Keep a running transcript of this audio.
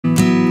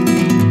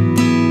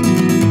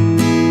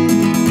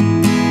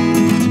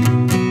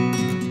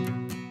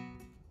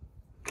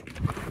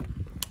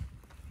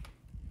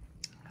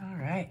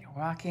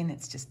walk in,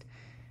 it's just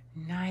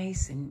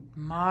nice and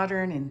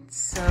modern and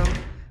so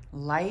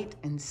light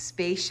and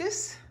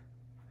spacious.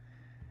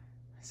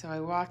 So I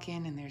walk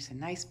in and there's a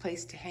nice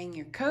place to hang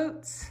your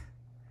coats.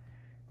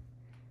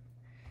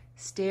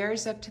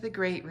 Stairs up to the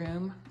great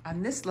room.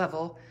 On this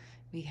level,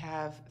 we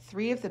have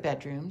 3 of the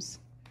bedrooms.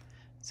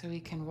 So we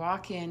can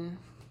walk in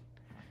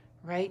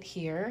right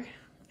here,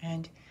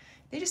 and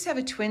they just have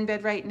a twin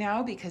bed right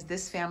now because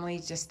this family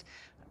just,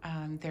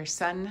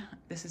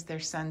 this is their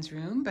son's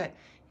room, but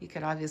you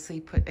could obviously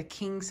put a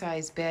king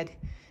size bed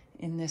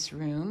in this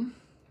room.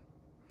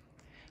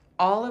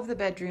 All of the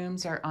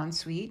bedrooms are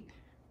ensuite,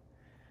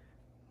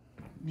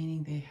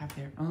 meaning they have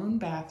their own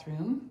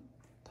bathroom,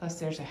 plus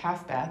there's a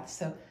half bath.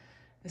 So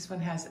this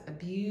one has a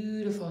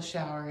beautiful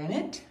shower in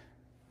it.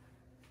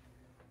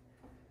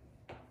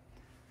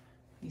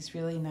 These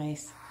really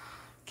nice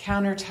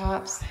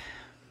countertops.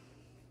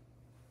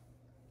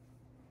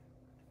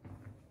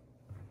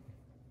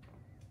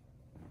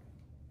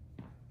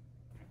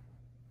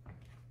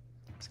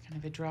 It's kind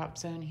of a drop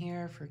zone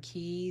here for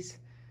keys,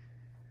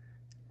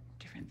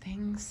 different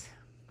things.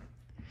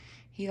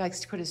 He likes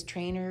to put his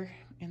trainer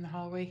in the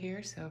hallway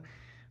here, so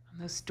on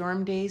those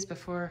storm days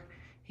before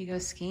he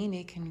goes skiing,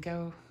 they can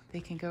go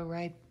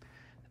ride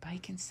the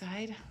bike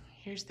inside.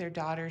 Here's their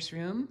daughter's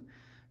room.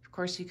 Of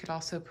course, you could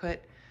also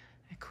put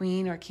a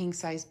queen or king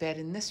size bed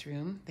in this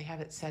room. They have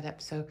it set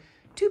up so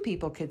 2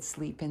 people could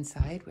sleep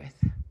inside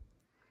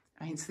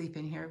sleep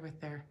in here with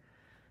their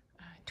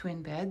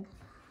twin bed.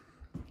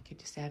 You could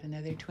just add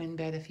another twin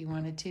bed if you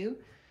wanted to.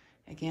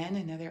 Again,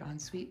 another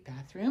ensuite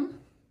bathroom.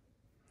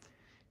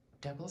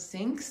 Double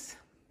sinks.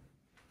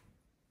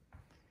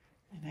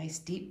 A nice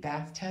deep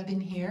bathtub in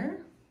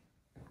here.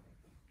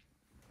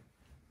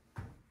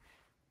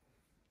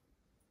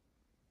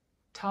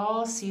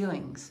 Tall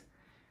ceilings.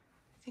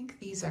 I think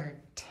these are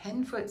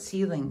 10-foot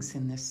ceilings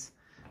in this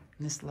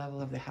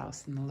level of the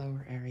house in the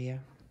lower area.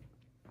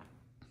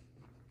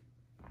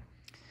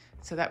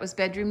 So that was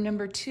bedroom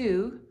number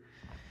 2.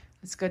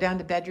 Let's go down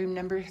to bedroom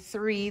number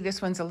 3.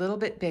 This one's a little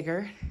bit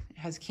bigger. It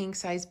has a king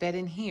size bed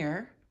in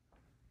here.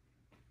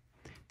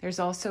 There's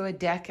also a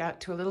deck out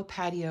to a little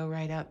patio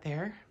right out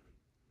there.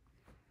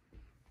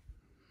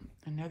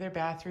 Another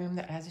bathroom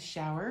that has a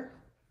shower.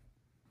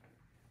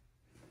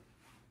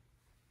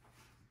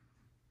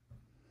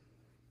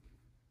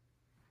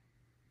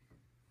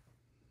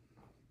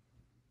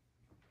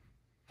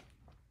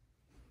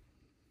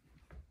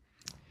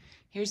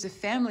 Here's a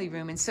family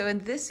room. And so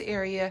in this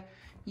area,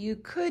 you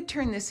could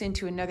turn this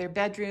into another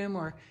bedroom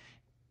or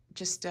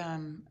just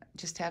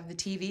have the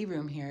TV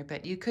room here,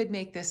 but you could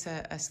make this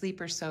a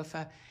sleeper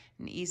sofa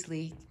and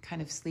easily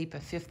kind of sleep a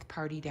 5th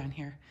party down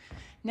here.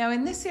 Now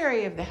in this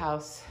area of the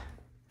house,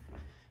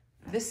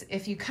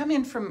 if you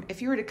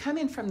were to come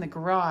in from the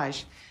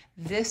garage,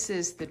 this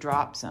is the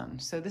drop zone.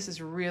 So this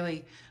is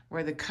really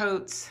where the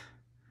coats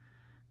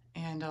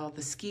and all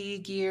the ski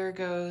gear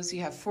goes.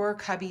 You have 4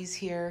 cubbies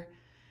here.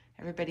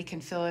 Everybody can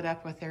fill it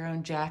up with their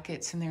own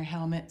jackets and their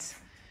helmets,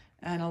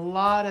 and a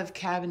lot of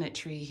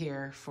cabinetry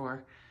here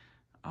for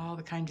all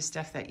the kind of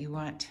stuff that you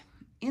want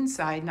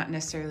inside, not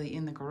necessarily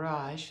in the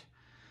garage,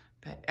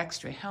 but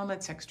extra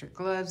helmets, extra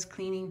gloves,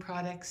 cleaning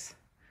products.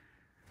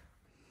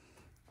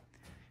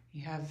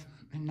 You have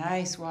a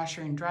nice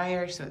washer and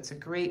dryer, so it's a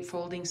great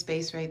folding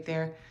space right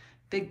there.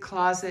 Big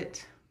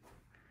closet,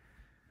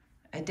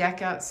 a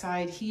deck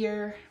outside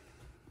here.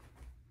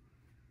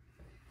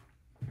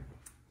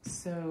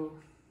 So,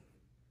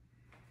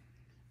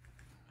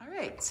 all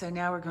right, so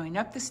now we're going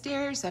up the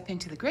stairs, up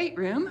into the great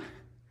room.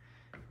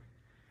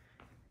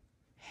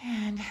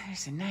 And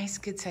there's a nice,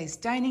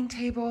 good-sized dining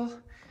table.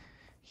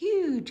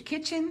 Huge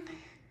kitchen.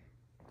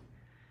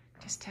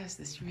 Just has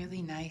this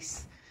really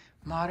nice,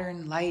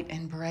 modern, light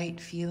and bright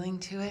feeling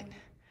to it.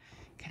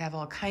 Could have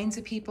all kinds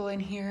of people in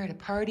here at a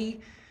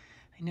party.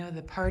 I know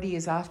the party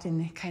is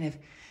often kind of,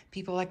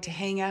 people like to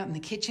hang out in the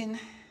kitchen,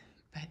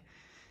 but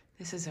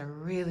this is a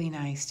really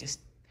nice, just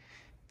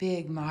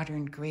big,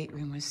 modern, great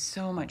room with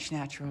so much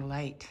natural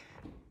light.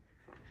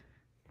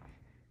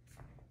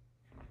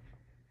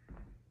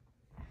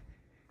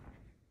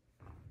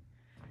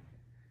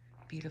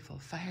 Beautiful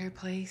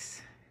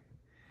fireplace.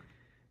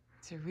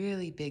 It's a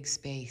really big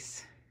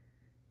space.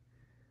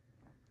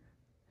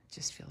 It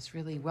just feels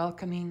really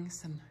welcoming.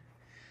 Some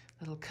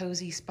little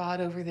cozy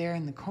spot over there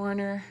in the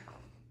corner.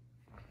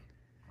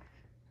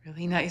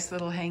 Really nice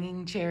little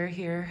hanging chair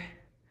here.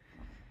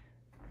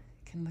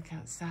 You can look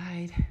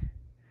outside.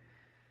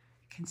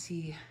 You can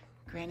see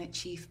Granite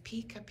Chief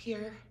Peak up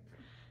here.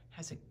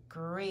 Has a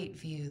great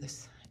view.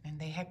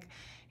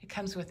 It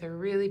comes with a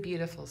really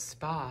beautiful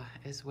spa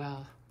as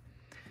well.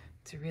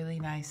 It's a really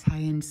nice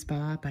high-end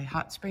spa by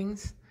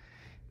HotSprings.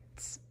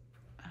 It's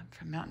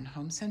from Mountain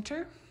Home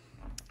Center.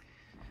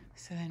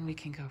 So then we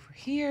can go over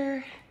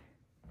here.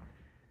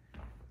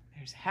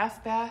 There's a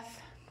half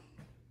bath.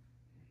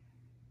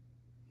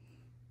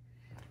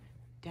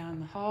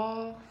 Down the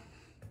hall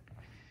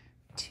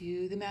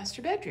to the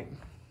master bedroom.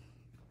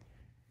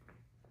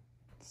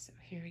 So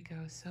here we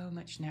go, so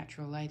much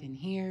natural light in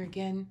here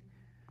again.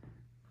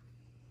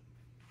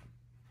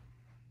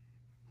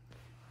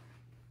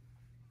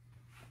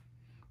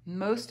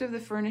 Most of the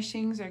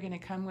furnishings are going to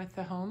come with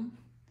the home.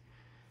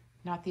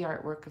 Not the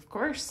artwork, of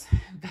course,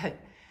 but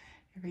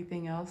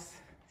everything else.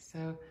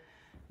 So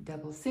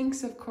double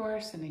sinks, of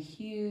course, and a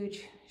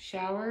huge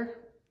shower.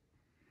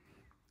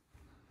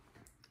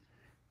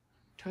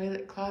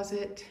 Toilet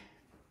closet.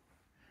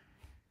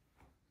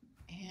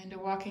 And a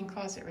walk-in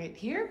closet right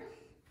here.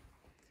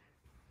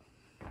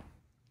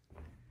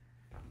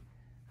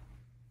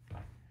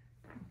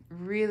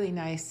 Really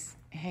nice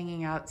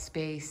hanging out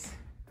space.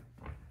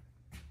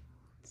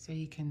 So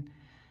you can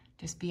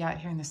just be out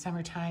here in the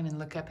summertime and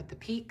look up at the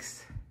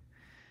peaks.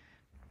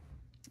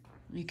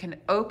 You can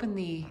open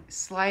the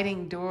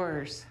sliding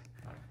doors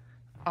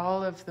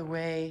all of the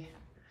way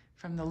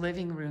from the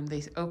living room.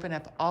 They open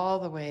up all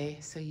the way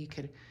so you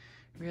could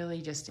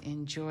really just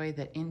enjoy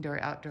the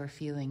indoor-outdoor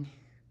feeling.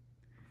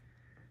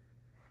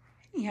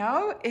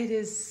 Anyhow, it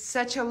is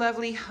such a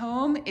lovely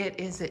home. It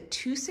is at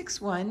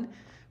 261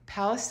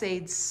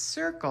 Palisades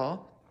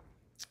Circle.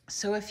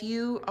 So if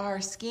you are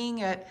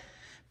skiing at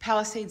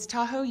Palisades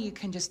Tahoe, you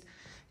can just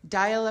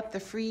dial up the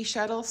free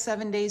shuttle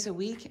 7 days a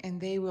week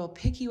and they will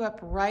pick you up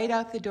right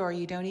out the door.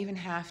 You don't even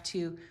have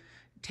to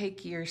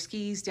take your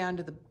skis down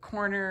to the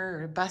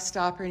corner or bus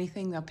stop or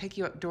anything. They'll pick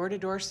you up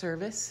door-to-door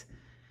service.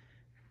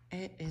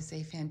 It is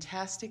a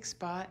fantastic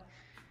spot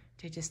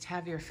to just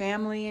have your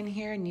family in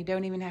here and you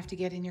don't even have to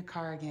get in your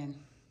car again.